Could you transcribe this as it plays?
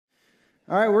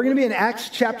All right, we're going to be in Acts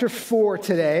chapter 4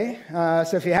 today.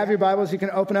 So if you have your Bibles, you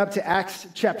can open up to Acts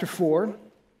chapter 4.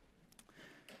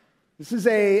 This is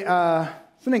it's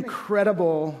an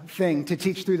incredible thing to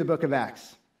teach through the book of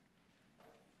Acts.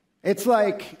 It's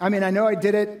like, I know I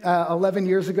did it 11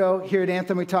 years ago here at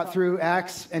Anthem. We taught through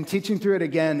Acts, and teaching through it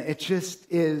again, it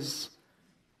just is,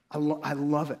 I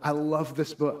love it. I love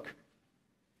this book.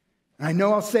 And I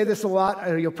know I'll say this a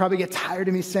lot. You'll probably get tired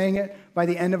of me saying it by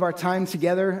the end of our time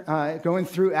together going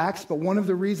through Acts. But one of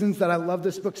the reasons that I love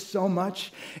this book so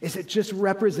much is it just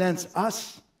represents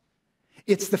us.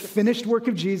 It's the finished work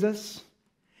of Jesus.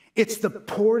 It's the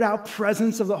poured out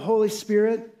presence of the Holy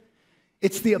Spirit.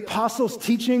 It's the apostles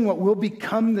teaching what will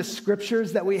become the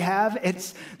scriptures that we have.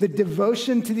 It's the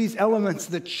devotion to these elements,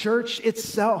 the church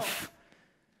itself.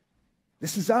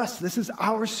 This is us. This is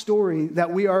our story that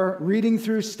we are reading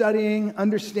through, studying,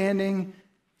 understanding,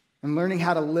 and learning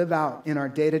how to live out in our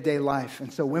day-to-day life.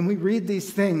 And so when we read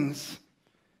these things,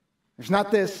 there's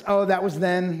not this, oh, that was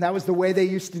then, that was the way they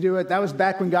used to do it, that was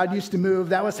back when God used to move,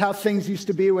 that was how things used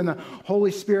to be when the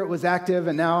Holy Spirit was active,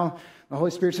 and now the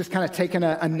Holy Spirit's just kind of taking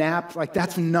a nap. Like,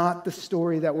 that's not the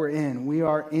story that we're in. We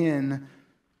are in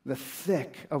the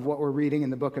thick of what we're reading in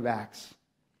the book of Acts.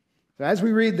 So as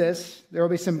we read this, there will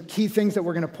be some key things that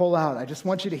we're going to pull out. I just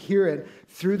want you to hear it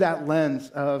through that lens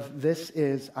of this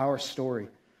is our story.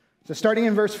 So starting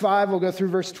in verse 5, we'll go through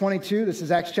verse 22. This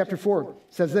is Acts chapter 4. It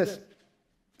says this: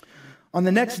 On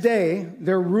the next day,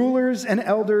 their rulers and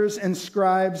elders and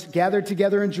scribes gathered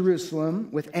together in Jerusalem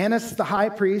with Annas the high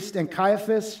priest and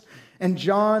Caiaphas and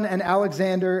John and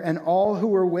Alexander and all who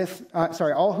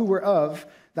were of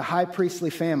the high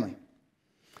priestly family.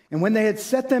 And when they had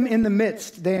set them in the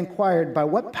midst, they inquired, by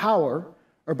what power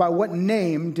or by what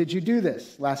name did you do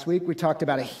this? Last week we talked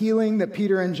about a healing that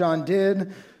Peter and John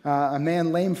did. A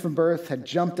man lame from birth had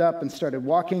jumped up and started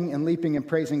walking and leaping and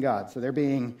praising God. So they're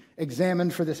being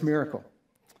examined for this miracle.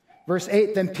 Verse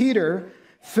 8, then Peter,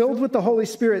 filled with the Holy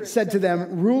Spirit, said to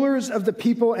them, rulers of the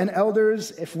people and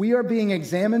elders, if we are being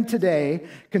examined today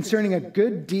concerning a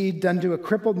good deed done to a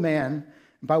crippled man,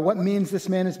 by what means this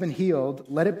man has been healed,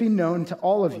 let it be known to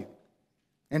all of you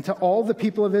and to all the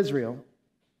people of Israel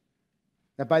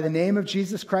that by the name of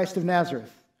Jesus Christ of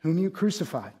Nazareth, whom you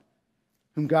crucified,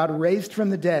 whom God raised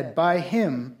from the dead, by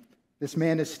him this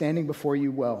man is standing before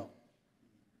you well.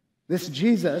 This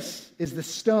Jesus is the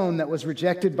stone that was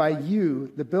rejected by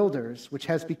you, the builders, which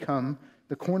has become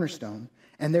the cornerstone.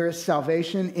 And there is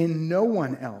salvation in no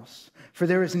one else, for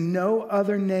there is no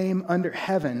other name under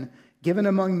heaven given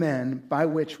among men by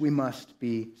which we must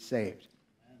be saved.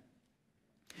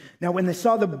 Now, when they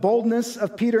saw the boldness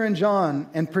of Peter and John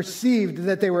and perceived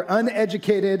that they were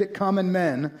uneducated common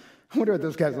men, I wonder what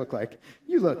those guys look like.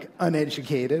 You look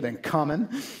uneducated and common.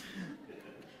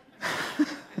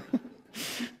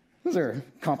 Those are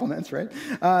compliments, right?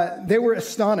 They were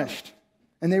astonished,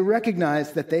 and they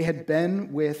recognized that they had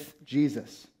been with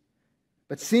Jesus.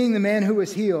 But seeing the man who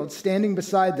was healed standing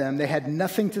beside them, they had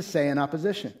nothing to say in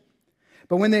opposition.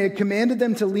 But when they had commanded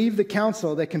them to leave the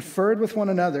council, they conferred with one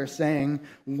another, saying,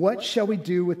 what shall we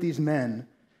do with these men?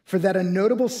 For that a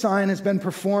notable sign has been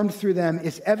performed through them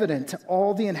is evident to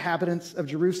all the inhabitants of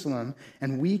Jerusalem,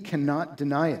 and we cannot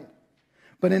deny it.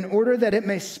 But in order that it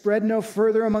may spread no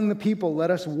further among the people, let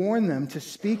us warn them to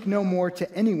speak no more to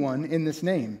anyone in this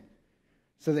name.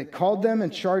 So they called them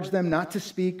and charged them not to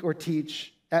speak or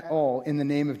teach at all in the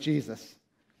name of Jesus.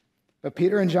 But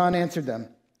Peter and John answered them,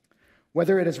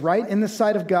 whether it is right in the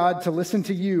sight of God to listen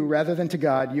to you rather than to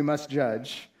God, you must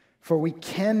judge. For we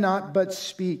cannot but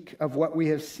speak of what we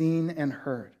have seen and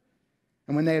heard.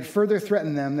 And when they had further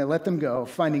threatened them, they let them go,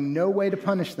 finding no way to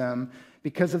punish them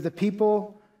because of the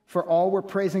people, for all were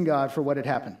praising God for what had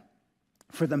happened.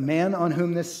 For the man on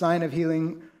whom this sign of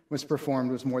healing was performed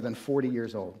was more than 40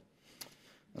 years old.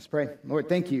 Let's pray. Lord,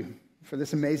 thank you for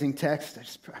this amazing text.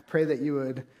 I pray that you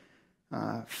would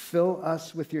fill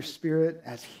us with your Spirit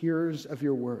as hearers of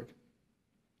your word.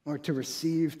 Lord, to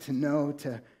receive, to know,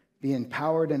 to be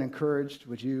empowered and encouraged,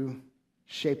 would you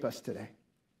shape us today?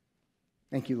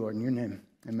 Thank you, Lord, in your name.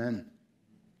 Amen.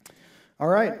 All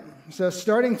right, so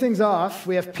starting things off,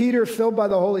 we have Peter filled by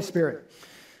the Holy Spirit.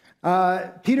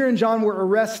 Peter and John were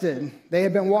arrested. They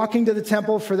had been walking to the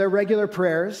temple for their regular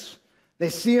prayers. They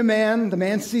see a man, the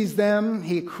man sees them,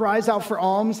 he cries out for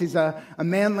alms. He's a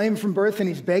man lame from birth and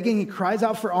he's begging, he cries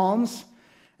out for alms.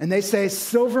 And they say,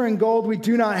 silver and gold we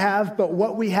do not have, but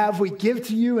what we have we give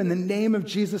to you in the name of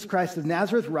Jesus Christ of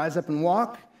Nazareth. Rise up and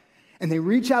walk. And they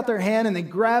reach out their hand and they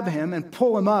grab him and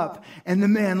pull him up. And the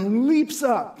man leaps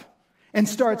up and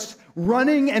starts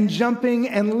running and jumping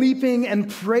and leaping and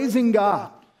praising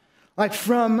God. Like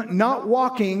from not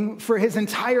walking for his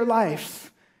entire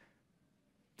life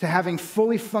to having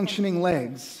fully functioning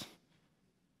legs,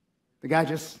 the guy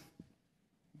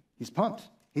he's pumped.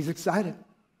 He's excited.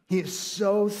 He is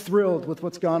so thrilled with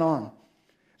what's gone on.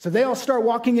 So they all start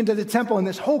walking into the temple, and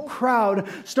this whole crowd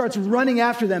starts running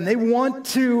after them. They want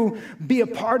to be a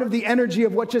part of the energy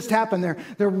of what just happened.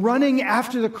 They're running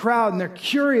after the crowd, and they're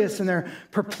curious, and they're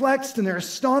perplexed, and they're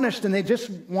astonished, and they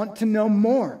just want to know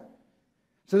more.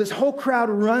 So this whole crowd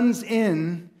runs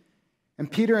in,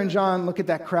 and Peter and John look at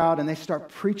that crowd, and they start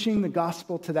preaching the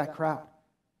gospel to that crowd.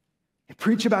 They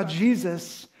preach about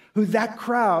Jesus, who that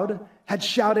crowd had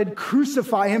shouted,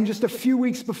 "Crucify him," just a few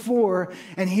weeks before,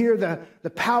 and here the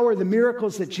power, the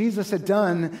miracles that Jesus had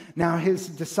done, now his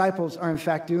disciples are in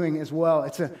fact doing as well.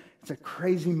 It's a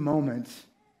crazy moment.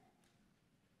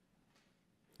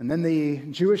 And then the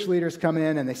Jewish leaders come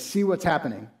in and they see what's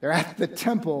happening. They're at the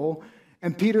temple,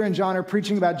 and Peter and John are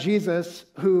preaching about Jesus,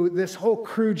 who this whole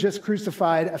crew just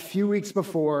crucified a few weeks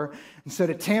before. And so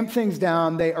to tamp things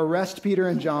down, they arrest Peter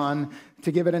and John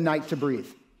to give it a night to breathe.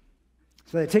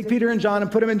 So they take Peter and John and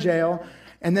put them in jail,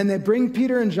 and then they bring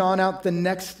Peter and John out the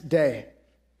next day.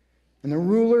 And the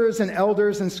rulers and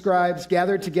elders and scribes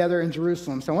gathered together in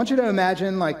Jerusalem. So I want you to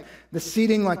imagine like the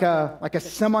seating like a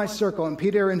semicircle, and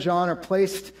Peter and John are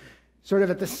placed sort of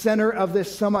at the center of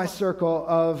this semicircle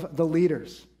of the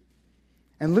leaders.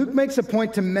 And Luke makes a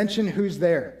point to mention who's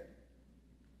there.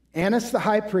 Annas the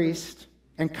high priest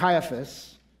and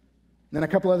Caiaphas, and then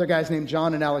a couple other guys named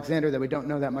John and Alexander that we don't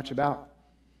know that much about.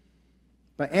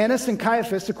 But Annas and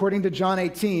Caiaphas, according to John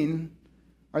 18,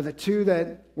 are the two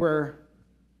that were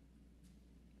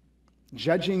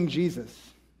judging Jesus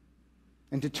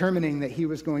and determining that he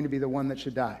was going to be the one that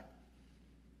should die.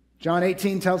 John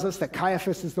 18 tells us that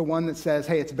Caiaphas is the one that says,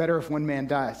 hey, it's better if one man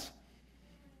dies.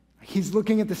 He's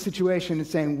looking at the situation and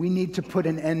saying, we need to put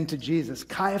an end to Jesus.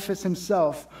 Caiaphas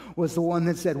himself was the one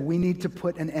that said, we need to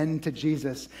put an end to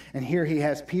Jesus. And here he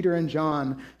has Peter and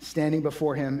John standing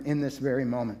before him in this very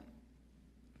moment.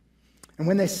 And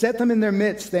when they set them in their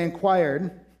midst, they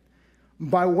inquired,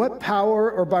 by what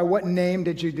power or by what name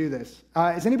did you do this?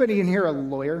 Is anybody in here a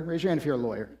lawyer? Raise your hand if you're a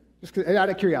lawyer. Just out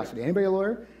of curiosity. Anybody a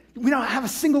lawyer? We don't have a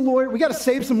single lawyer. We got to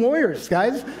save some lawyers,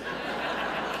 guys.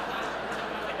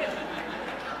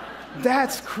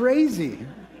 That's crazy.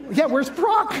 Yeah, where's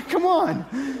Brock? Come on.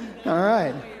 All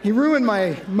right. He ruined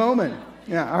my moment.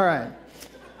 Yeah, all right.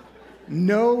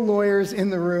 No lawyers in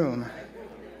the room.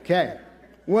 Okay.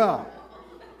 Well,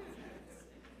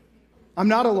 I'm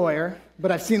not a lawyer,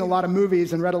 but I've seen a lot of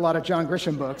movies and read a lot of John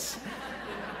Grisham books.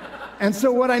 And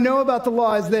so what I know about the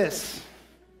law is this.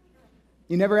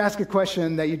 You never ask a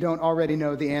question that you don't already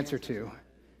know the answer to.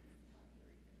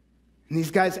 And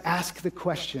these guys ask the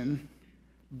question,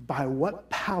 by what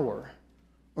power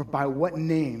or by what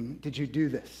name did you do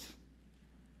this?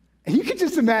 And you can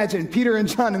just imagine Peter and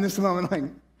John in this moment like,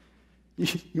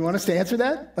 you want us to answer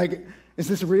that? Like, is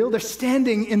this real? They're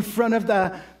standing in front of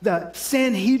the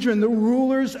Sanhedrin, the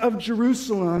rulers of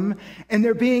Jerusalem, and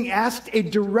they're being asked a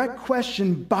direct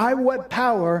question, by what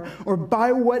power or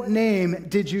by what name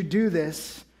did you do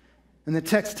this? And the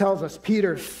text tells us,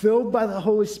 Peter, filled by the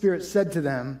Holy Spirit, said to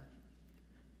them,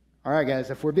 all right, guys,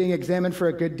 if we're being examined for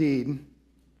a good deed,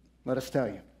 let us tell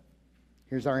you.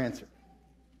 Here's our answer.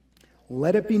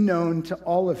 Let it be known to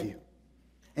all of you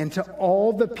and to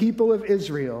all the people of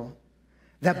Israel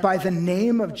that by the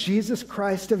name of Jesus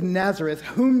Christ of Nazareth,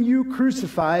 whom you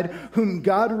crucified, whom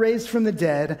God raised from the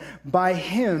dead, by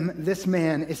him this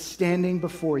man is standing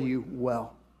before you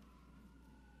well.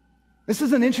 This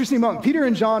is an interesting moment. Peter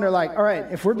and John are like, all right,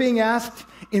 if we're being asked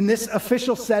in this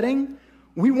official setting,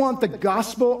 we want the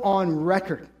gospel on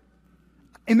record.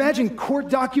 Imagine court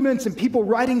documents and people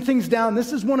writing things down.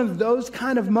 This is one of those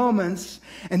kind of moments,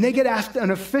 and they get asked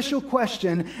an official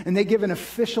question, and they give an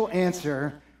official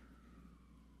answer.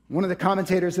 One of the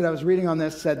commentators that I was reading on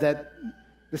this said that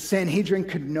the Sanhedrin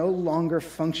could no longer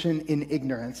function in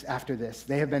ignorance after this.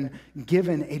 They have been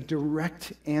given a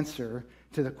direct answer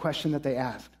to the question that they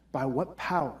asked. By what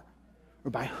power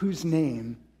or by whose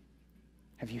name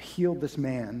have you healed this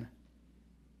man?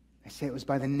 I say it was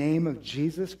by the name of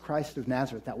Jesus Christ of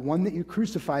Nazareth, that one that you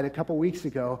crucified a couple weeks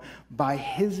ago. By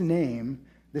his name,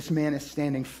 this man is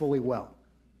standing fully well.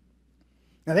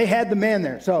 Now, they had the man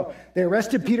there. So they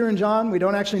arrested Peter and John. We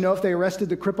don't actually know if they arrested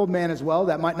the crippled man as well.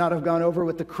 That might not have gone over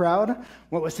with the crowd.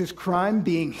 What was his crime?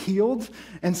 Being healed.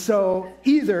 And so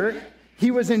either he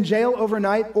was in jail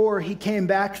overnight or he came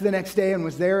back the next day and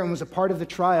was there and was a part of the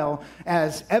trial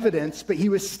as evidence. But he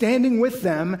was standing with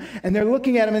them, and they're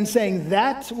looking at him and saying,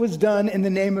 that was done in the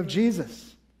name of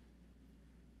Jesus.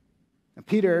 Now,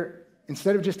 Peter,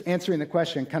 instead of just answering the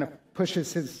question, kind of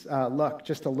pushes his luck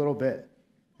just a little bit.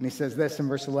 And he says this in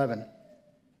verse 11.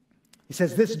 He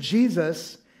says, "This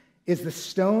Jesus is the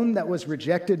stone that was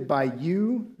rejected by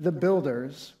you, the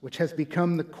builders, which has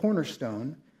become the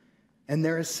cornerstone, and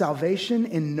there is salvation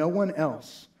in no one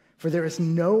else, for there is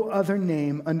no other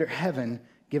name under heaven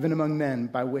given among men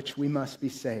by which we must be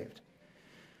saved."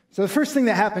 So the first thing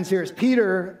that happens here is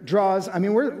Peter draws,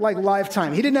 we're like live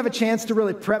time. He didn't have a chance to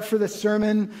really prep for this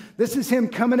sermon. This is him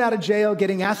coming out of jail,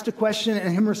 getting asked a question,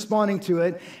 and him responding to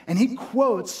it. And he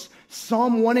quotes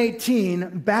Psalm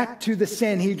 118 back to the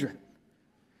Sanhedrin.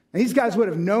 Now, these guys would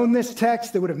have known this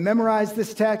text. They would have memorized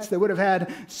this text. They would have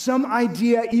had some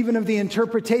idea even of the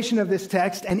interpretation of this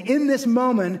text. And in this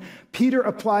moment, Peter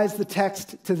applies the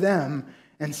text to them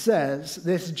and says,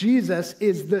 "This Jesus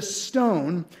is the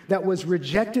stone that was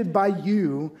rejected by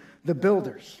you, the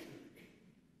builders."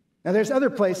 Now, there's other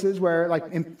places where,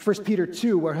 like in 1 Peter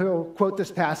 2, where he'll quote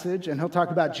this passage and he'll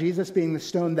talk about Jesus being the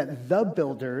stone that the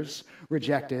builders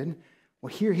rejected.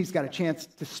 Well, here he's got a chance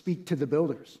to speak to the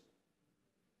builders.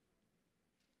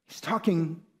 He's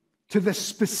talking to the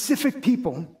specific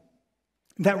people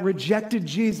that rejected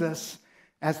Jesus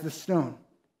as the stone.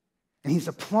 And he's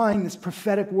applying this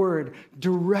prophetic word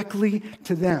directly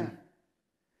to them.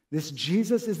 This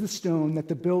Jesus is the stone that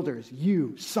the builders,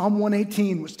 you, Psalm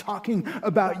 118 was talking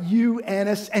about you,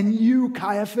 Annas, and you,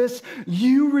 Caiaphas.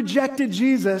 You rejected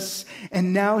Jesus,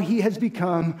 and now he has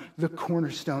become the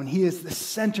cornerstone. He is the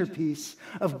centerpiece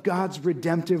of God's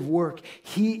redemptive work.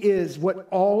 He is what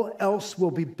all else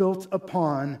will be built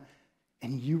upon,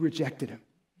 and you rejected him.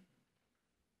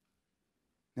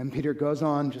 Then Peter goes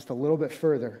on just a little bit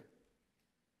further.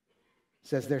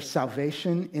 Says there's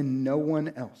salvation in no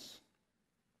one else.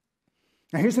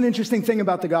 Now, here's an interesting thing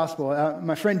about the gospel.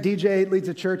 My friend DJ leads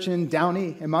a church in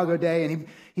Downey, Imago Dei, and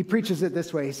he preaches it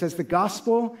this way. He says the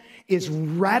gospel is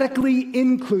radically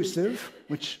inclusive,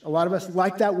 which a lot of us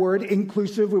like that word,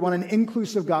 inclusive. We want an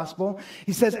inclusive gospel.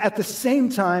 He says at the same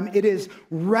time, it is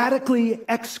radically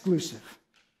exclusive.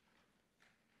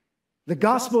 The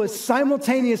gospel is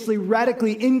simultaneously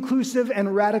radically inclusive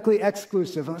and radically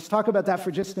exclusive. And let's talk about that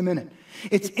for just a minute.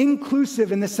 It's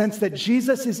inclusive in the sense that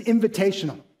Jesus is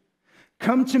invitational.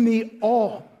 Come to me,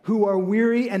 all who are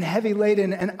weary and heavy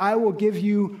laden, and I will give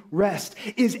you rest.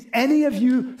 Is any of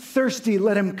you thirsty?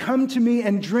 Let him come to me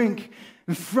and drink.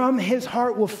 And from his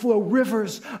heart will flow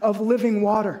rivers of living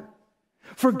water.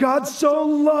 For God so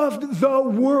loved the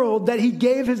world that he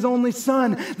gave his only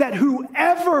son, that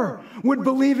whoever would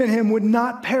believe in him would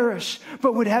not perish,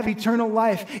 but would have eternal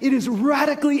life. It is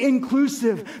radically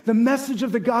inclusive. The message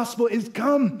of the gospel is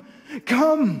come,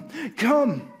 come,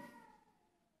 come.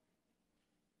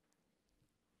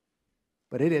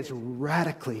 But it is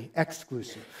radically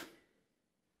exclusive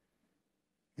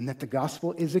in that the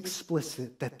gospel is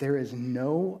explicit that there is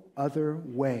no other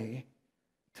way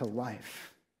to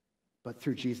life but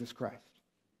through Jesus Christ.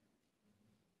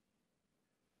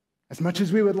 As much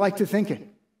as we would like to think it,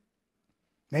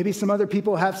 maybe some other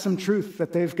people have some truth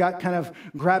that they've got kind of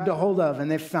grabbed a hold of and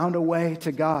they've found a way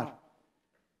to God.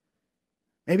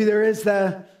 Maybe there is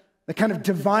the kind of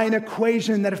divine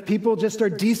equation that if people just are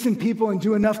decent people and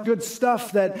do enough good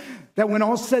stuff that when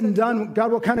all's said and done,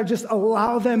 God will kind of just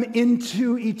allow them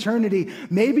into eternity.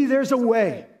 Maybe there's a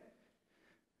way.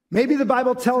 Maybe the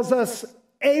Bible tells us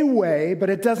a way, but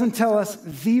it doesn't tell us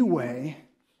the way.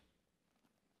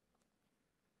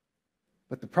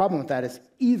 But the problem with that is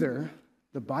either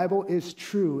the Bible is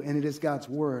true and it is God's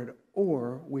word,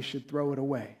 or we should throw it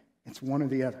away. It's one or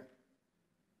the other.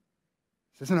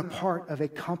 This isn't a part of a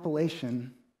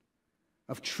compilation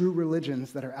of true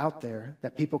religions that are out there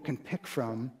that people can pick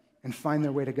from and find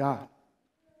their way to God.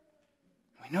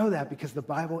 We know that because the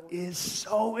Bible is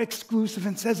so exclusive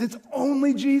and says it's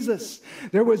only Jesus.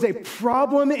 There was a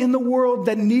problem in the world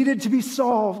that needed to be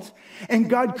solved, and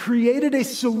God created a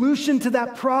solution to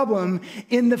that problem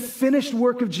in the finished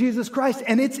work of Jesus Christ,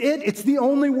 and it's it. It's the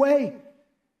only way.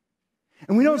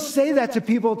 And we don't say that to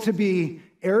people to be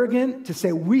arrogant, to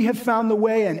say we have found the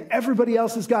way and everybody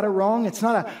else has got it wrong. It's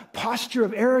not a posture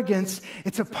of arrogance.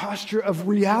 It's a posture of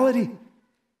reality.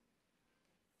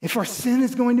 If our sin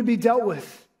is going to be dealt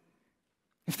with,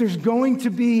 if there's going to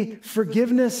be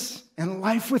forgiveness and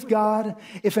life with God,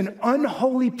 if an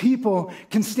unholy people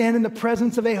can stand in the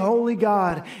presence of a holy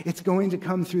God, it's going to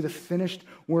come through the finished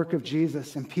work of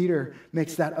Jesus. And Peter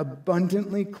makes that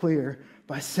abundantly clear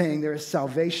by saying there is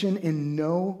salvation in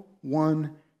no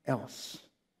one else.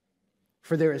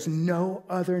 For there is no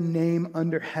other name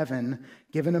under heaven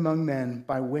given among men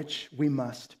by which we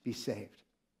must be saved.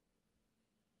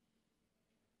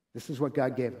 This is what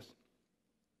God gave us.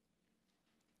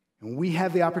 And we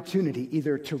have the opportunity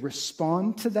either to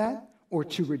respond to that or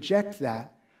to reject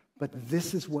that, but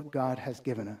this is what God has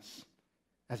given us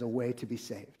as a way to be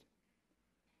saved.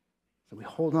 So we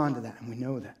hold on to that and we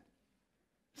know that.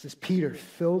 This is Peter,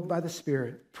 filled by the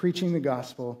Spirit, preaching the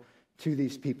gospel to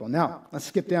these people. Now, let's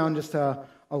skip down just a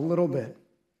little bit.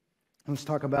 Let's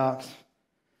talk about,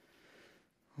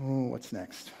 what's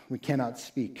next? We cannot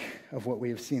speak of what we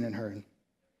have seen and heard.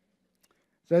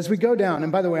 So as we go down,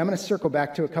 and by the way, I'm going to circle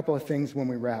back to a couple of things when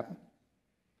we wrap.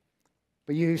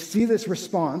 But you see this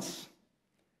response,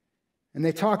 and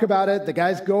they talk about it. The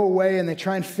guys go away, and they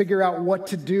try and figure out what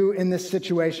to do in this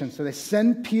situation. So they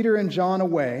send Peter and John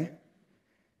away,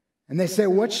 and they say,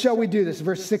 what shall we do? This is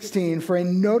verse 16. For a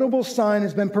notable sign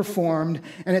has been performed,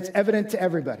 and it's evident to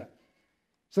everybody.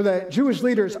 So the Jewish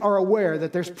leaders are aware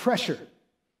that there's pressure.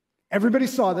 Everybody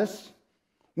saw this.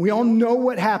 We all know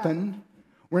what happened.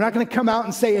 We're not going to come out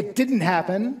and say it didn't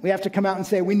happen. We have to come out and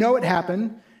say we know it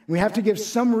happened. We have to give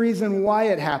some reason why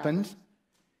it happened.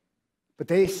 But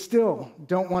they still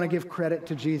don't want to give credit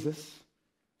to Jesus.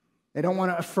 They don't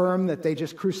want to affirm that they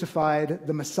just crucified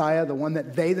the Messiah, the one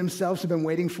that they themselves have been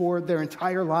waiting for their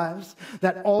entire lives,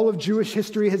 that all of Jewish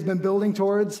history has been building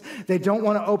towards. They don't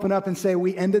want to open up and say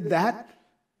we ended that.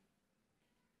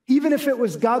 Even if it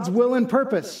was God's will and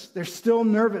purpose, they're still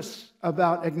nervous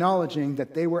about acknowledging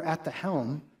that they were at the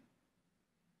helm.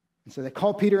 And so they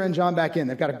call Peter and John back in.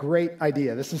 They've got a great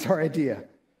idea. This is our idea.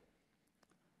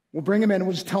 We'll bring them in and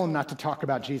we'll just tell them not to talk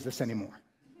about Jesus anymore.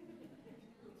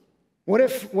 What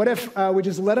if we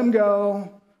just let them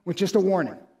go with just a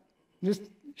warning? Just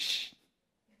shh.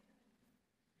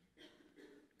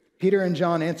 Peter and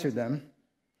John answered them.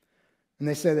 And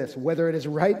they say this, whether it is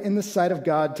right in the sight of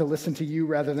God to listen to you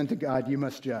rather than to God, you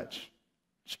must judge.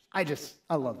 I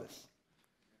love this.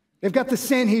 They've got the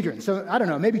Sanhedrin. So I don't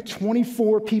know, maybe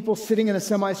 24 people sitting in a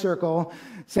semicircle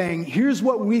saying, here's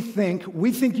what we think.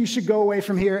 We think you should go away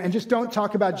from here and just don't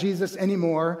talk about Jesus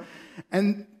anymore.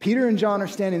 And Peter and John are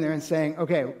standing there and saying,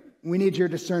 okay, we need your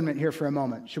discernment here for a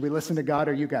moment. Should we listen to God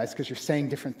or you guys? Because you're saying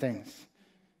different things.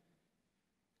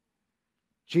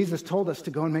 Jesus told us to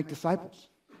go and make disciples.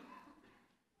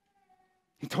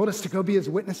 He told us to go be his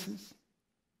witnesses.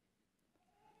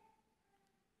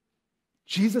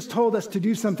 Jesus told us to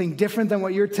do something different than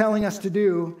what you're telling us to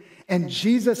do, and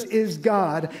Jesus is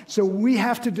God. So we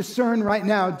have to discern right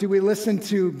now, do we listen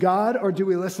to God or do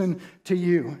we listen to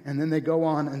you? And then they go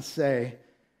on and say,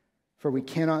 for we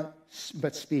cannot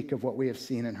but speak of what we have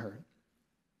seen and heard.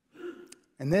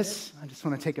 And this, I just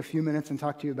want to take a few minutes and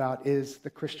talk to you about, is the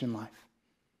Christian life.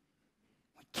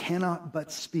 We cannot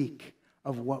but speak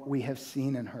of what we have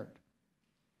seen and heard.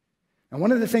 And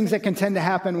one of the things that can tend to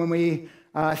happen when we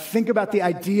think about the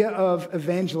idea of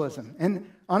evangelism, and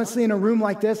honestly, in a room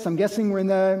like this, I'm guessing we're in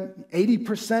the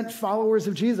 80% followers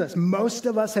of Jesus. Most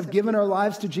of us have given our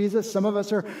lives to Jesus. Some of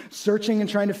us are searching and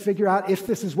trying to figure out if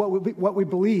this is what we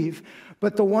believe.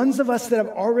 But the ones of us that have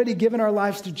already given our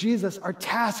lives to Jesus are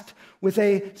tasked with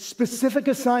a specific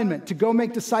assignment to go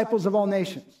make disciples of all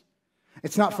nations.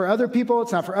 It's not for other people.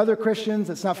 It's not for other Christians.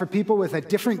 It's not for people with a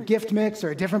different gift mix or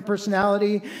a different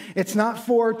personality. It's not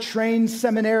for trained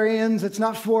seminarians. It's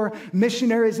not for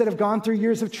missionaries that have gone through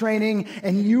years of training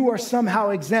and you are somehow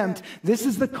exempt. This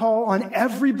is the call on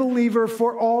every believer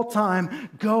for all time.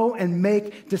 Go and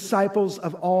make disciples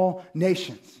of all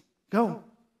nations. Go.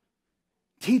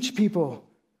 Teach people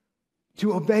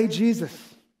to obey Jesus.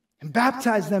 And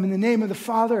baptize them in the name of the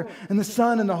Father and the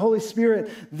Son and the Holy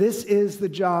Spirit. This is the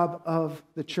job of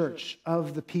the church,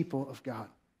 of the people of God.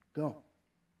 Go.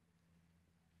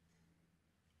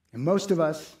 And most of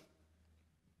us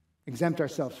exempt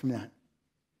ourselves from that.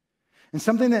 And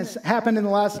something that's happened in the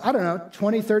last,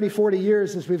 20, 30, 40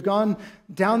 years is we've gone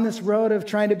down this road of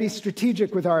trying to be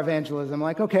strategic with our evangelism.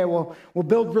 Like, okay, well, we'll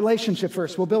build relationship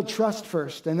first. We'll build trust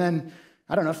first. And then,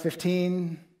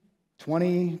 15,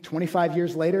 20, 25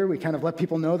 years later, we kind of let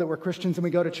people know that we're Christians and we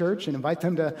go to church and invite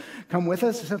them to come with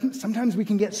us. Sometimes we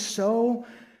can get so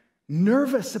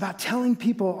nervous about telling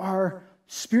people our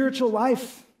spiritual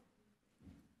life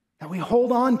that we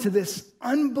hold on to this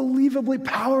unbelievably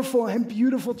powerful and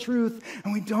beautiful truth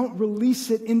and we don't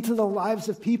release it into the lives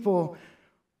of people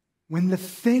when the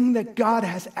thing that God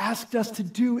has asked us to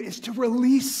do is to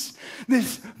release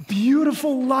this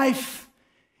beautiful life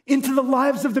into the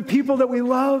lives of the people that we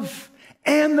love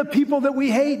and the people that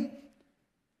we hate.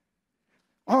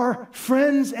 Our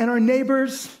friends and our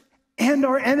neighbors and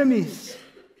our enemies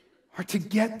are to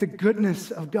get the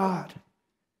goodness of God.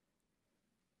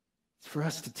 It's for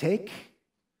us to take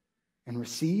and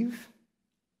receive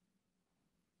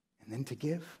and then to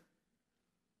give.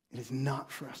 It is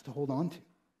not for us to hold on to.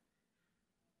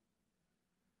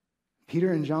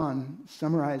 Peter and John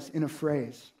summarize in a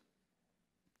phrase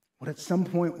what at some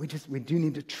point we do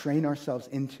need to train ourselves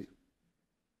into.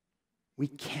 We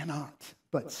cannot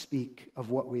but speak of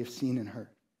what we have seen and heard.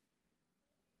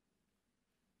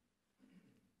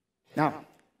 Now, a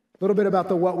little bit about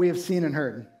the what we have seen and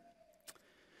heard.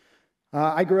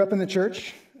 I grew up in the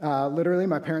church. Literally,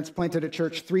 my parents planted a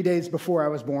church 3 days before I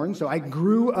was born, so I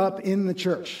grew up in the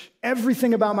church.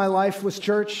 Everything about my life was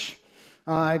church.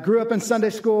 I grew up in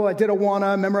Sunday school. I did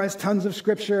Awana, memorized tons of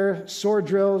scripture, sword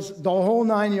drills, the whole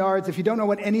 9 yards. If you don't know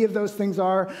what any of those things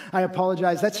are, I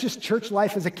apologize. That's just church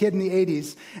life as a kid in the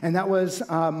 80s, and that was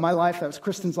my life. That was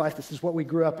Kristen's life. This is what we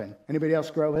grew up in. Anybody else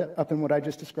grow up in what I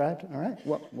just described? All right,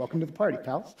 well, welcome to the party,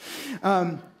 pals.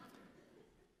 And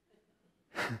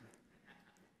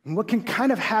what can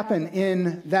kind of happen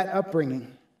in that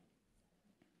upbringing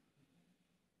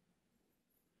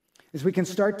is we can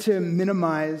start to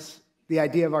minimize the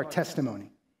idea of our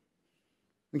testimony.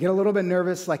 We get a little bit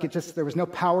nervous, like there was no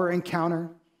power encounter.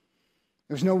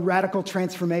 There was no radical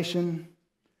transformation.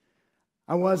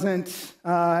 I wasn't,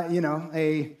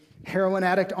 a heroin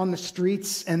addict on the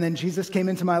streets, and then Jesus came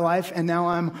into my life, and now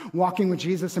I'm walking with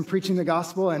Jesus and preaching the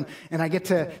gospel, and I get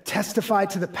to testify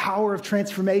to the power of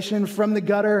transformation from the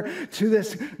gutter to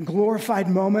this glorified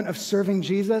moment of serving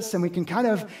Jesus, and we can kind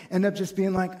of end up just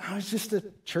being like, I was just a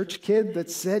church kid that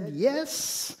said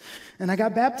yes, and I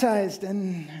got baptized,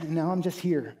 and now I'm just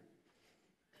here.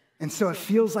 And so it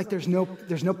feels like there's no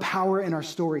power in our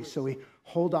story, so we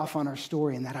hold off on our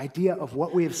story, and that idea of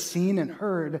what we have seen and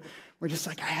heard, we're just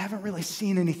like, I haven't really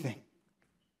seen anything.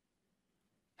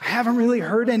 I haven't really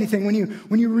heard anything.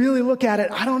 When you really look at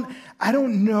it, I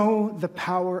don't know the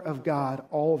power of God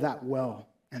all that well.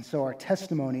 And so our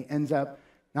testimony ends up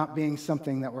not being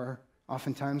something that we're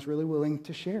oftentimes really willing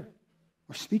to share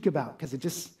or speak about,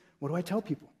 because what do I tell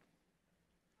people?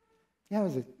 Yeah, I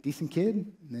was a decent kid,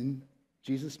 and then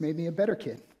Jesus made me a better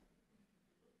kid.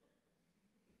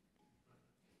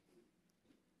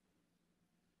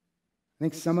 I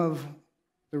think some of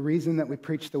the reason that we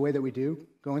preach the way that we do,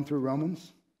 going through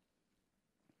Romans,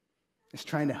 is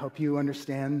trying to help you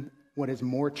understand what is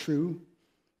more true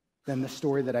than the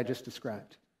story that I just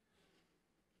described.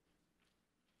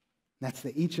 That's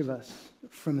that each of us,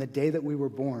 from the day that we were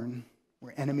born,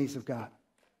 were enemies of God.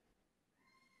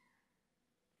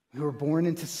 We were born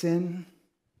into sin.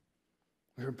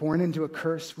 We were born into a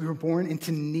curse. We were born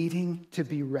into needing to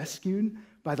be rescued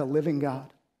by the living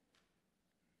God.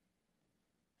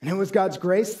 And it was God's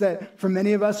grace that for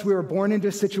many of us, we were born into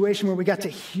a situation where we got to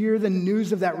hear the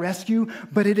news of that rescue,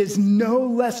 but it is no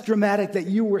less dramatic that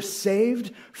you were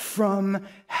saved from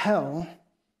hell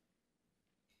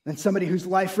than somebody whose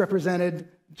life represented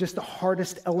just the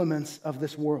hardest elements of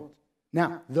this world.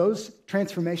 Now, those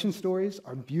transformation stories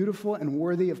are beautiful and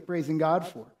worthy of praising God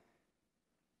for.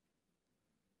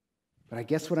 But I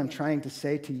guess what I'm trying to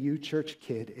say to you, church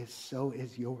kid, is so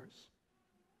is yours.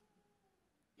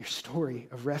 Your story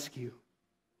of rescue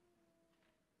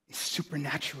is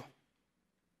supernatural.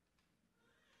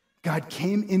 God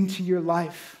came into your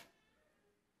life,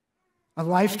 a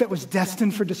life that was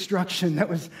destined for destruction, that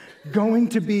was going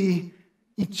to be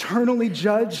eternally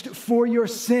judged for your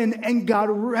sin, and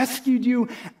God rescued you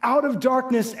out of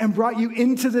darkness and brought you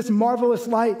into this marvelous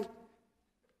light.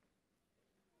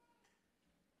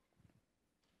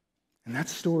 And that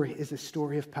story is a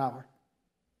story of power.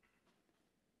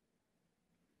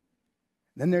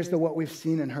 Then there's the what we've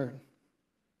seen and heard.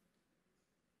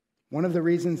 One of the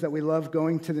reasons that we love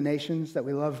going to the nations, that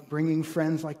we love bringing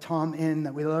friends like Tom in,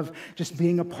 that we love just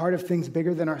being a part of things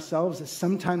bigger than ourselves, is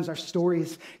sometimes our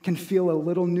stories can feel a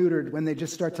little neutered when they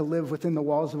just start to live within the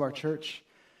walls of our church.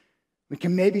 We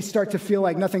can maybe start to feel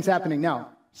like nothing's happening.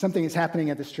 Now, something is happening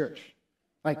at this church.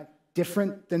 Like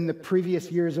different than the previous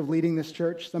years of leading this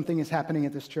church, something is happening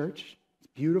at this church.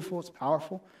 It's beautiful, it's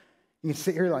powerful. You can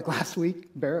sit here like last week,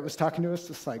 Barrett was talking to us,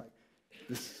 just like,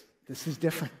 this is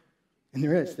different. And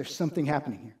there's something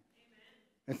happening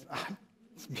here.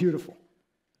 It's beautiful.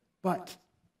 But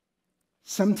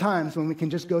sometimes when we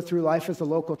can just go through life as a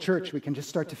local church, we can just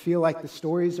start to feel like the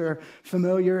stories are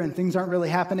familiar and things aren't really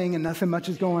happening and nothing much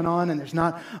is going on and there's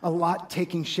not a lot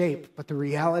taking shape. But the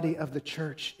reality of the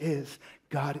church is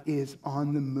God is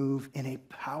on the move in a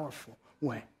powerful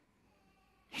way.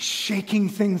 He's shaking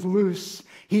things loose.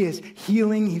 He is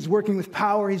healing. He's working with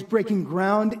power. He's breaking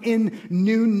ground in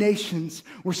new nations.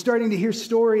 We're starting to hear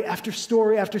story after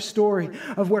story after story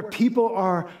of where people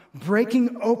are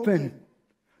breaking open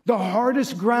the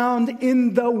hardest ground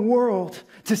in the world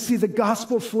to see the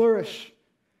gospel flourish.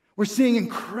 We're seeing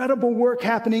incredible work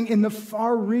happening in the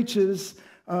far reaches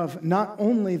of not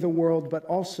only the world, but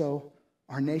also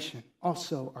our nation.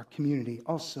 also our community,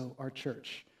 also our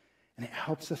church. And it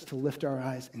helps us to lift our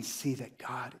eyes and see that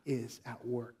God is at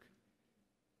work.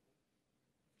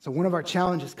 So one of our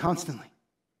challenges constantly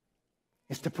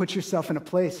is to put yourself in a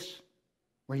place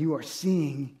where you are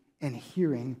seeing and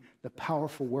hearing the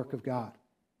powerful work of God.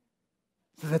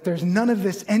 So that there's none of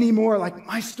this anymore, like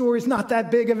my story's not that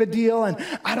big of a deal and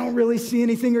I don't really see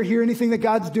anything or hear anything that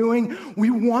God's doing. We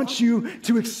want you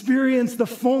to experience the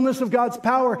fullness of God's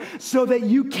power so that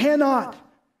you cannot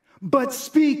but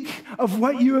speak of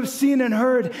what you have seen and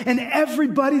heard. And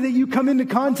everybody that you come into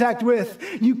contact with,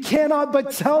 you cannot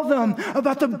but tell them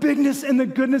about the bigness and the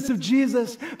goodness of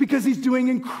Jesus because he's doing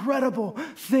incredible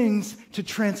things to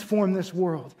transform this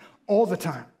world all the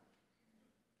time.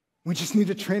 We just need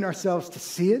to train ourselves to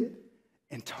see it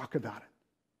and talk about it.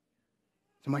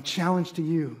 So my challenge to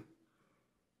you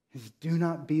is do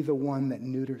not be the one that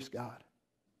neuters God,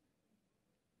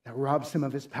 that robs him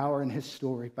of his power and his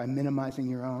story by minimizing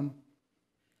your own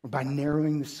or by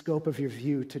narrowing the scope of your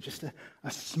view to just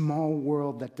a small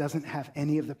world that doesn't have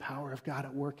any of the power of God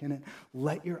at work in it.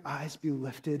 Let your eyes be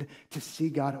lifted to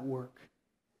see God at work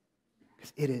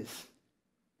because it is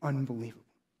unbelievable.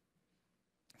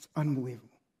 It's unbelievable.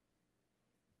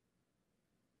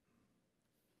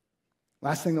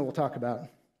 Last thing that we'll talk about, I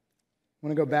want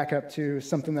to go back up to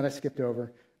something that I skipped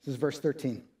over. This is verse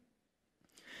 13.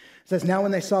 It says, now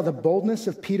when they saw the boldness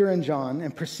of Peter and John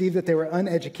and perceived that they were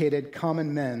uneducated,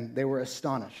 common men, they were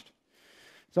astonished.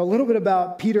 So a little bit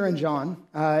about Peter and John.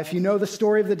 If you know the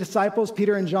story of the disciples,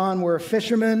 Peter and John were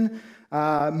fishermen.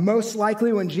 Most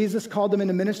likely when Jesus called them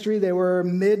into ministry, they were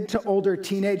mid to older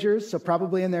teenagers, so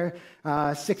probably in their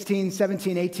 16,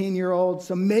 17, 18-year-olds.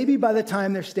 So maybe by the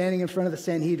time they're standing in front of the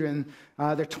Sanhedrin,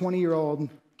 they're 20-year-old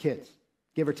kids,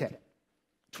 give or take.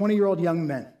 20-year-old young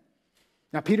men.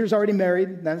 Now, Peter's already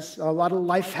married. That's a lot of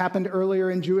life happened earlier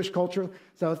in Jewish culture,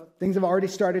 so things have already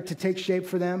started to take shape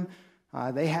for them.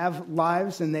 They have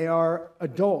lives, and they are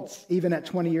adults, even at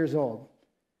 20 years old.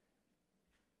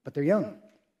 But they're young.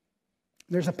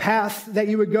 There's a path that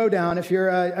you would go down. If you're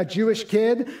a Jewish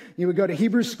kid, you would go to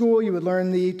Hebrew school, you would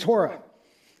learn the Torah.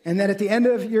 And then at the end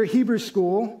of your Hebrew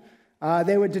school,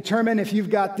 they would determine if you've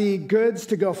got the goods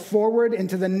to go forward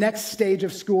into the next stage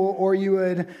of school, or you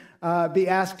would be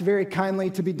asked very kindly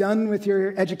to be done with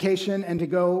your education and to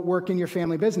go work in your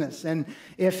family business. And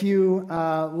if you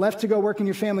left to go work in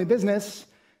your family business,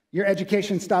 your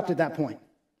education stopped at that point.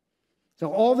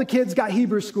 So all the kids got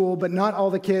Hebrew school, but not all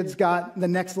the kids got the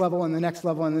next level and the next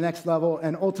level and the next level.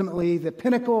 And ultimately, the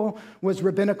pinnacle was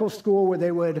rabbinical school, where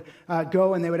they would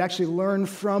go and they would actually learn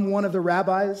from one of the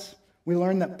rabbis. We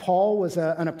learned that Paul was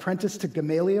an apprentice to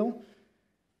Gamaliel.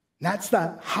 That's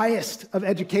the highest of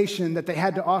education that they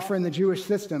had to offer in the Jewish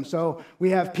system. So we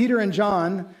have Peter and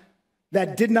John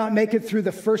that did not make it through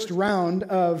the first round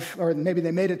of, or maybe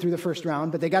they made it through the first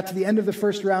round, but they got to the end of the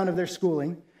first round of their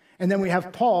schooling. And then we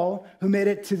have Paul, who made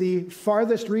it to the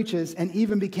farthest reaches and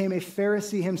even became a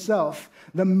Pharisee himself,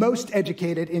 the most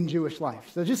educated in Jewish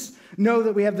life. So just know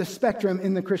that we have the spectrum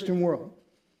in the Christian world.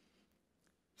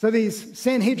 So these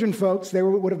Sanhedrin folks, they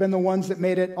would have been the ones that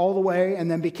made it all the way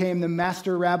and then became the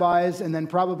master rabbis and then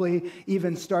probably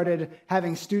even started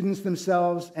having students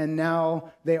themselves, and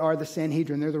now they are the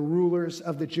Sanhedrin. They're the rulers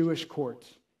of the Jewish court.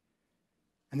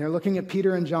 And they're looking at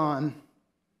Peter and John,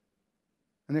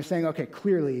 and they're saying, okay,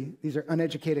 clearly these are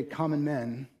uneducated common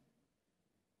men.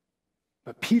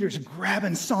 But Peter's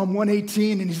grabbing Psalm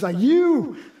 118 and he's like,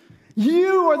 you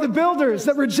are the builders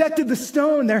that rejected the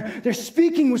stone. They're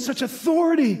speaking with such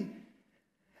authority.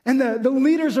 And the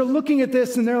leaders are looking at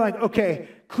this and they're like, okay,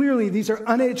 clearly these are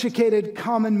uneducated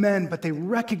common men, but they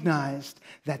recognized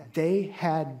that they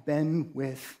had been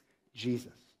with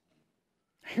Jesus.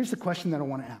 Here's the question that I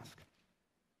want to ask.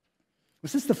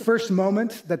 Was this the first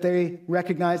moment that they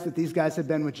recognized that these guys had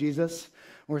been with Jesus?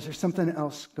 Or is there something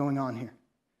else going on here?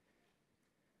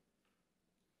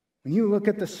 When you look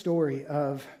at the story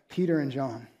of Peter and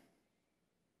John,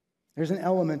 there's an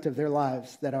element of their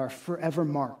lives that are forever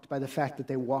marked by the fact that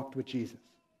they walked with Jesus.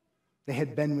 They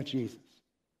had been with Jesus.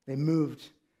 They moved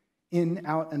in,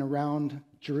 out, and around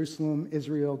Jerusalem,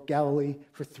 Israel, Galilee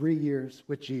for 3 years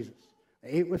with Jesus. They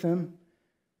ate with him.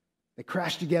 They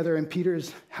crashed together in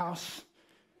Peter's house.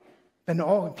 Been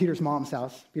to Peter's mom's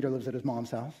house. Peter lives at his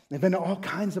mom's house. They've been to all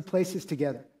kinds of places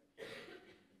together.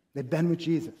 They've been with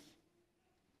Jesus.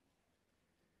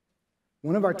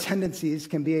 One of our tendencies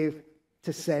can be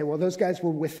to say, well, those guys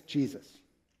were with Jesus.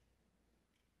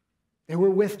 They were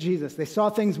with Jesus. They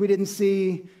saw things we didn't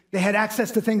see. They had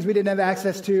access to things we didn't have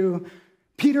access to.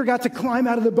 Peter got to climb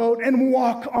out of the boat and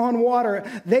walk on water.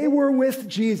 They were with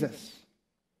Jesus.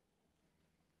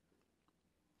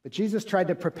 But Jesus tried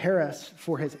to prepare us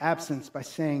for his absence by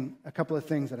saying a couple of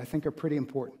things that I think are pretty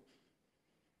important.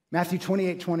 Matthew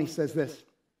 28:20 says this.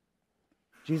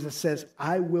 Jesus says,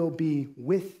 I will be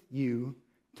with you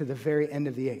to the very end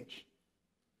of the age.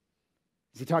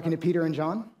 Is he talking to Peter and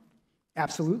John?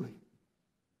 Absolutely.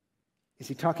 Is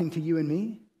he talking to you and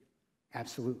me?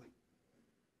 Absolutely.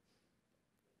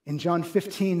 In John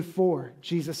 15:4,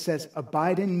 Jesus says,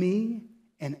 abide in me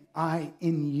and I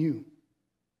in you.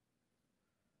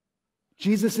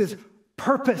 Jesus'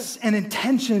 purpose and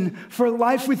intention for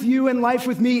life with you and life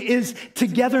with me is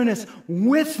togetherness,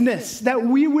 withness, that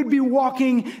we would be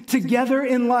walking together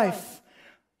in life,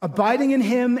 abiding in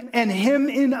him and him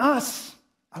in us,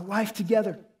 a life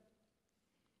together.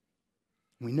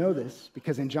 We know this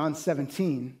because in John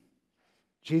 17,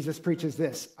 Jesus preaches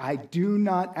this, I do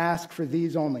not ask for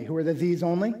these only. Who are the these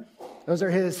only? Those are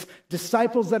his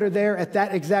disciples that are there at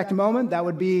that exact moment. That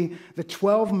would be the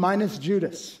 12 minus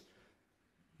Judas.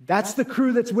 That's the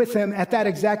crew that's with him at that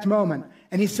exact moment.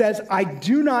 And he says, I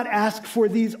do not ask for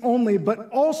these only, but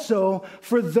also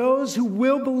for those who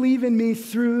will believe in me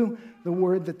through the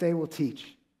word that they will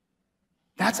teach.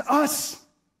 That's us.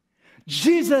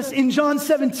 Jesus in John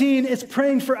 17 is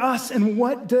praying for us. And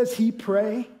what does he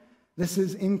pray? This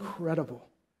is incredible.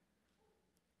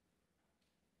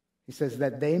 He says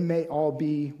that they may all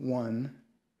be one,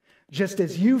 just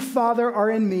as you, Father, are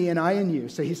in me and I in you.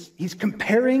 So he's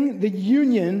comparing the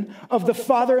union of the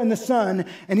Father and the Son,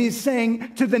 and he's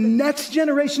saying to the next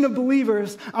generation of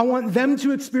believers, I want them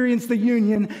to experience the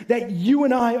union that you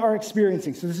and I are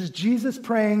experiencing. So this is Jesus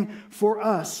praying for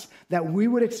us, that we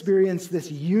would experience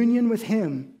this union with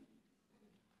him.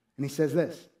 And he says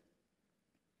this.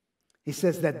 He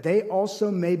says that they also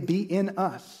may be in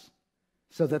us,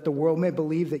 so that the world may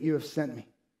believe that you have sent me.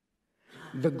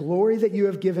 The glory that you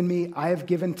have given me, I have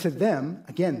given to them,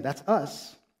 again, that's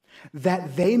us,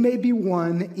 that they may be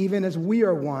one, even as we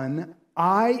are one,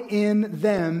 I in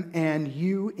them and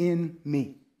you in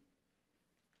me.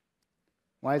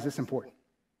 Why is this important?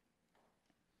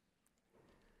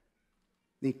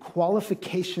 The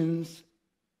qualifications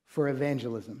for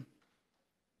evangelism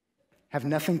have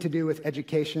nothing to do with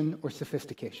education or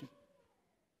sophistication.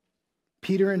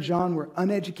 Peter and John were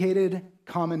uneducated,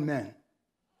 common men.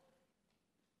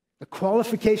 The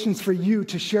qualifications for you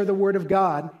to share the word of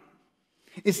God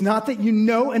is not that you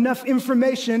know enough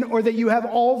information or that you have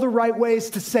all the right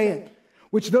ways to say it,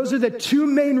 which those are the two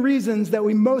main reasons that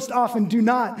we most often do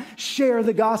not share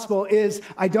the gospel is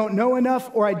I don't know enough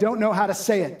or I don't know how to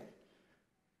say it.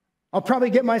 I'll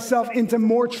probably get myself into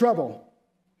more trouble.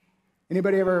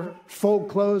 Anybody ever fold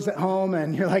clothes at home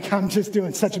and you're like, I'm just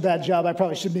doing such a bad job, I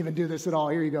probably shouldn't even do this at all.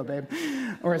 Here you go, babe.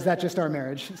 Or is that just our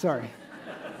marriage? Sorry.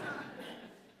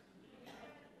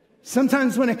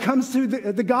 Sometimes when it comes to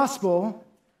the gospel,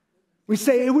 we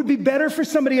say it would be better for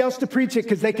somebody else to preach it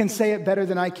because they can say it better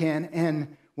than I can.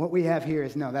 And what we have here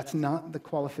is, no, that's not the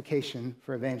qualification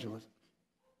for evangelism.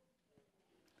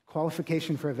 The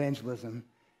qualification for evangelism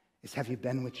is, have you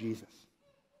been with Jesus?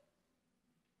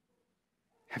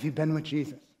 Have you been with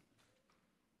Jesus?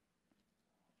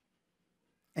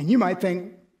 And you might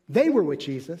think they were with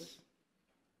Jesus.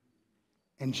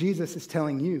 And Jesus is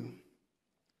telling you,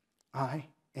 I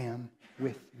am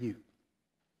with you.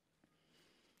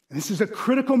 And this is a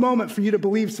critical moment for you to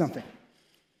believe something.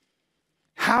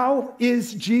 How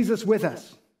is Jesus with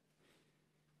us?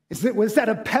 Was that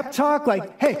a pep talk?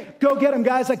 Like, hey, go get him,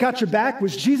 guys, I got your back?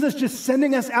 Was Jesus just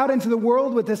sending us out into the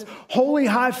world with this holy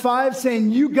high five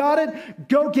saying, you got it,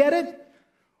 go get it?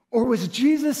 Or was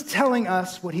Jesus telling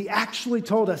us what he actually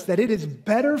told us, that it is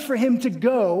better for him to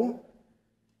go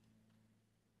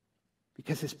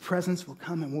because his presence will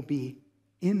come and will be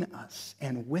in us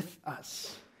and with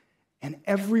us. And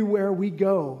everywhere we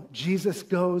go, Jesus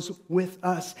goes with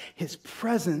us. His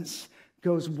presence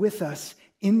goes with us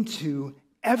into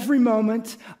every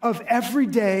moment of every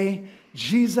day.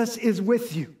 Jesus is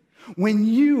with you. When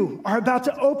you are about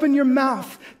to open your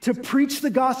mouth to preach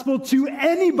the gospel to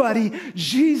anybody,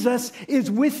 Jesus is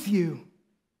with you.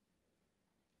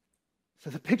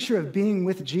 So the picture of being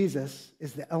with Jesus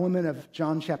is the element of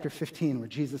John chapter 15, where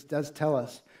Jesus does tell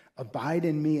us, abide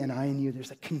in me and I in you.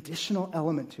 There's a conditional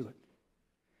element to it.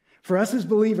 For us as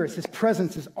believers, his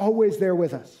presence is always there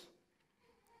with us.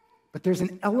 But there's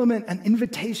an element, an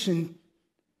invitation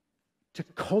to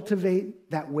cultivate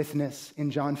that witness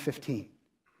in John 15,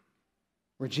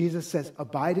 where Jesus says,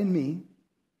 abide in me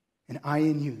and I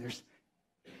in you. There's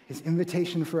his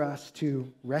invitation for us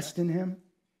to rest in him,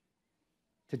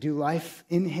 to do life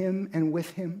in him and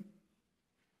with him,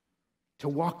 to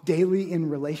walk daily in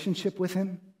relationship with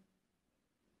him.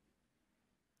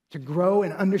 to grow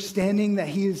in understanding that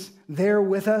he is there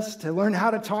with us, to learn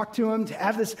how to talk to him, to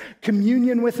have this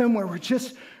communion with him where we're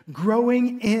just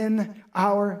growing in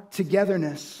our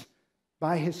togetherness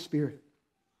by his Spirit.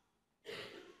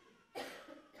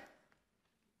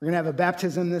 We're going to have a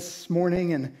baptism this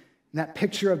morning, and that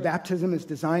picture of baptism is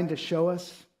designed to show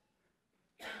us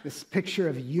this picture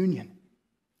of union.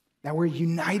 That we're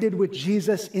united with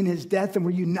Jesus in his death, and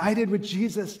we're united with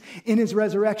Jesus in his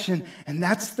resurrection. And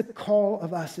that's the call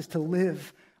of us, is to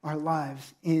live our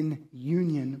lives in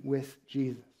union with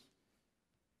Jesus.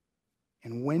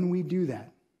 And when we do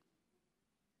that,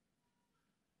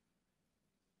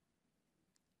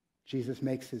 Jesus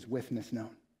makes his witness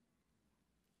known.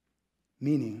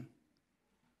 Meaning,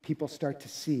 people start to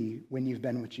see when you've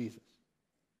been with Jesus.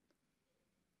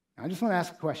 Now, I just want to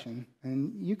ask a question,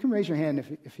 and you can raise your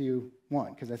hand if you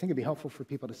want, because I think it'd be helpful for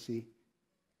people to see.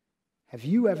 Have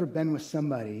you ever been with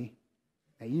somebody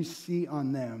that you see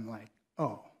on them like,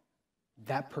 oh,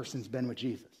 that person's been with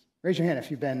Jesus? Raise your hand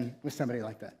if you've been with somebody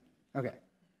like that. Okay.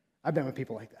 I've been with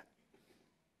people like that.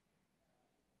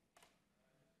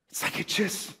 It's like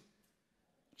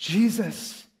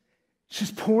Jesus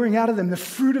just pouring out of them. The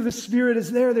fruit of the Spirit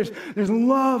is there. There's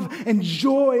love and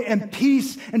joy and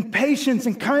peace and patience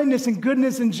and kindness and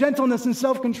goodness and gentleness and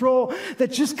self-control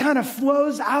that just kind of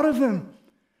flows out of them.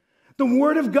 The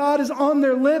Word of God is on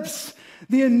their lips.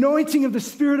 The anointing of the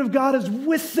Spirit of God is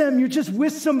with them. You're just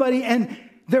with somebody and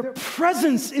their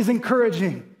presence is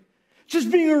encouraging.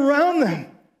 Just being around them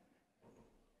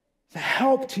is a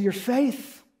help to your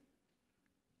faith.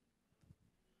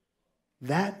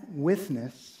 That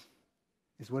witness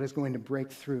is what is going to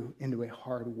break through into a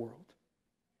hard world.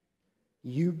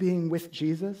 You being with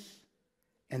Jesus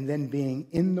and then being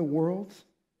in the world,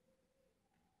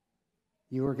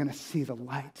 you are going to see the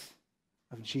light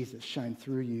of Jesus shine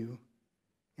through you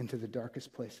into the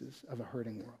darkest places of a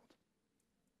hurting world.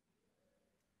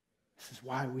 This is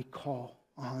why we call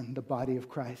on the body of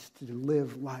Christ to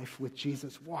live life with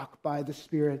Jesus. Walk by the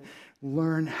Spirit.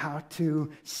 Learn how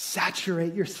to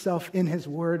saturate yourself in his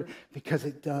word, because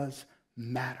it does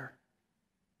matter.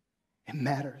 It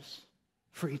matters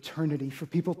for eternity, for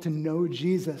people to know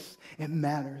Jesus. It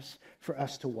matters for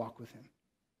us to walk with him.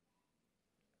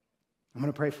 I'm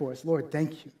going to pray for us. Lord,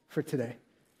 thank you for today.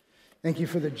 Thank you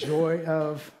for the joy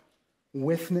of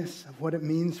witness, of what it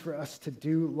means for us to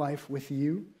do life with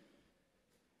you.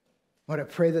 Lord, I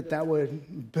pray that that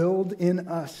would build in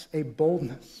us a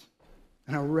boldness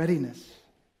and a readiness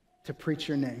to preach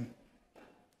your name.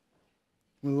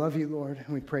 We love you, Lord,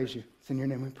 and we praise you. It's in your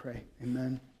name we pray.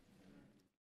 Amen.